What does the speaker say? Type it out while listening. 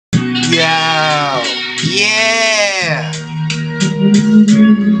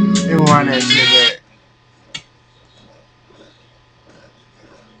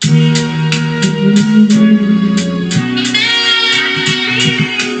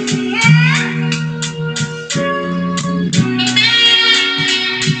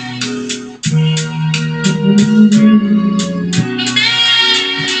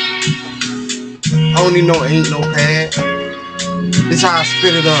already know it ain't no pad. This how I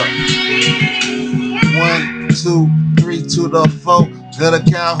spit it up. 1, 2, 3 to the 4. Got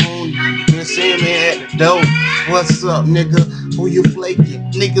a Calhoun, been seeing me at the door. What's up, nigga? Who you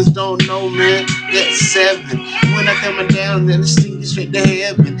flaking? Niggas don't know, man. That's 7. When I coming down, then it's singing straight to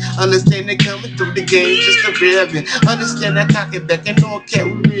heaven. Understand they coming through the game just a ribbon. Understand I cock it back and don't care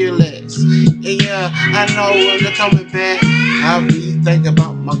we relax. Yeah, I know when they're coming back. I really think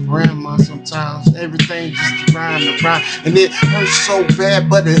about my grandma sometimes. Everything just grind around. And it hurts so bad,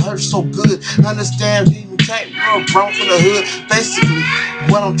 but it hurts so good. Understand, even tight, real brown from the hood. Basically,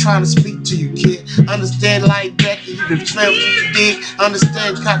 what I'm trying to speak to you, kid. Understand like that, and you can smell what you dig.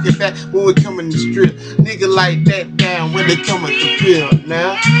 Understand, cock it back when we come in the strip. Nigga like that down when they come at the field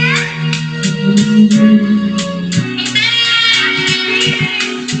now.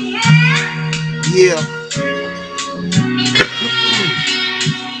 Yeah.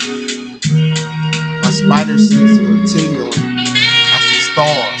 My spider sense are tingling. I see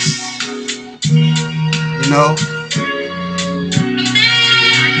stars. You know?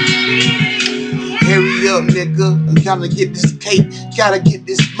 Hurry up, nigga. You gotta get this cake. Gotta get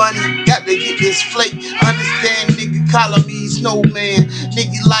this money. Gotta get this flake. Understand, nigga, calling me snowman.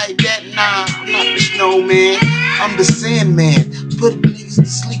 Nigga like that, nah, I'm not the snowman. I'm the sandman. Put niggas to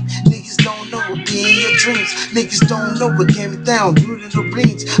sleep. Niggas don't know what be in your dreams. Niggas don't know what came down. Rooted the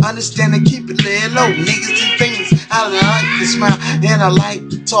rings. Understand and keep it laid low. Niggas and things. I like to smile and I like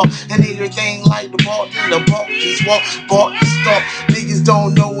to talk. And everything like the bark. And the bark is walk. Bark is stop. Niggas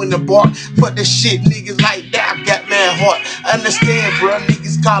don't know when the bark. Fuck the shit. Niggas like that. I got mad heart. Understand, bro.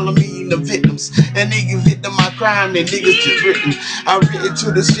 Niggas calling me the victims. And niggas victim my crime. And niggas just written. I written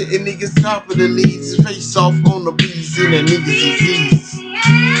to the shit. And niggas top of the leads. Face off on the bees. And the niggas disease.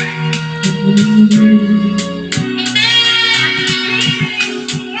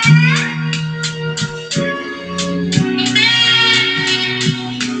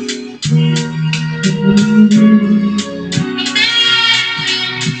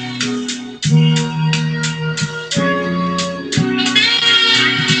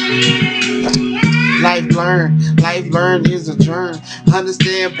 Life learned is a journey.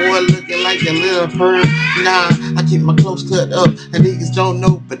 Understand, boy, looking like a little perm. Nah, I keep my clothes cut up, and niggas don't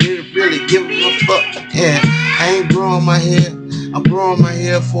know, but they really give a fuck. Yeah, I ain't growing my hair. I'm growing my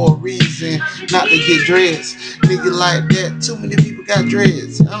hair for a reason, not to get dreads. Nigga like that, too many people got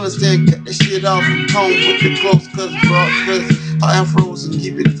dreads. I understand, cut that shit off and comb with the close cuz afros and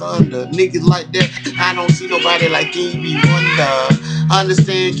keep it thunder. Niggas like that, I don't see nobody like Stevie Wonder.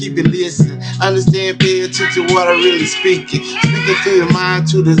 Understand, keep it listen. Understand, pay attention to what I really speaking. Speaking through your mind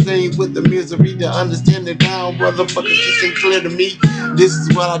to the thing with the misery to understand it down. Motherfuckers, this ain't clear to me. This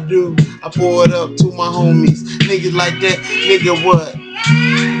is what I do. I pour it up to my homies. Niggas like that, nigga what?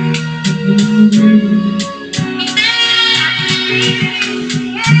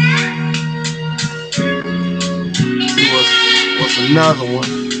 See what's another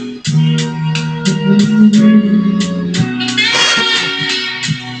one?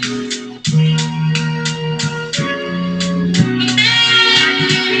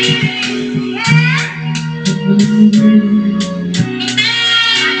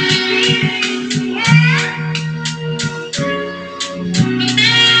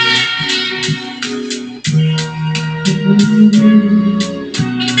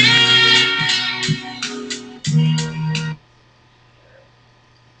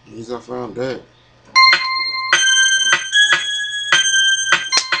 At least I found that.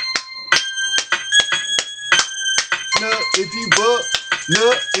 Nut if you buck,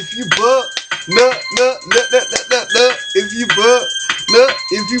 nut if you buck, nut if you buck, nut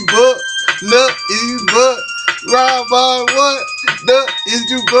if you buck, nut if you buck. Ride by what? Nut if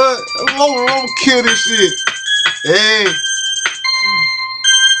you buck. I'm gonna kill this shit. Hey.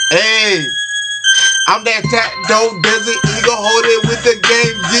 I'm that dope desert eagle, hold it with the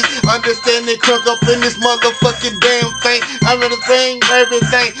game G. Understand and crunk up in this motherfucking damn thing. I'm gonna sing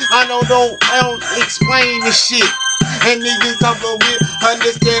everything. I don't explain this shit. And niggas talk with,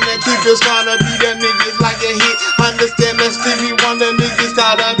 understand that keep us trying to be the niggas like a hit. Understand that Stevie Wonder niggas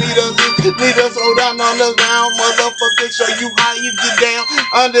try to beat us. Lead us hold down on the ground, motherfucker, show you how you get down.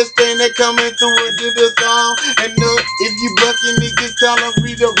 Understand that coming through into the song. And look, if you bucking niggas, tell them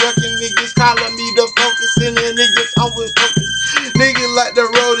we the rucking niggas, calling me the focus, and the niggas always focus. Niggas like the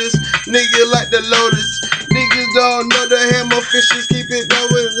Rotis, niggas like the Lotus. Niggas don't know the hammer fishes, keep it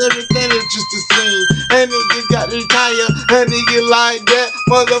going, everything is just the same. And niggas got retired, and niggas like that,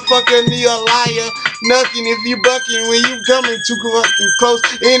 motherfucker need a liar. Nothing if you bucking when you coming too fucking close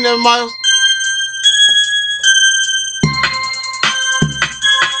in the mouth.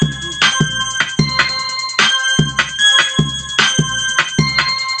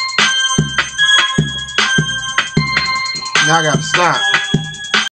 I gotta stop.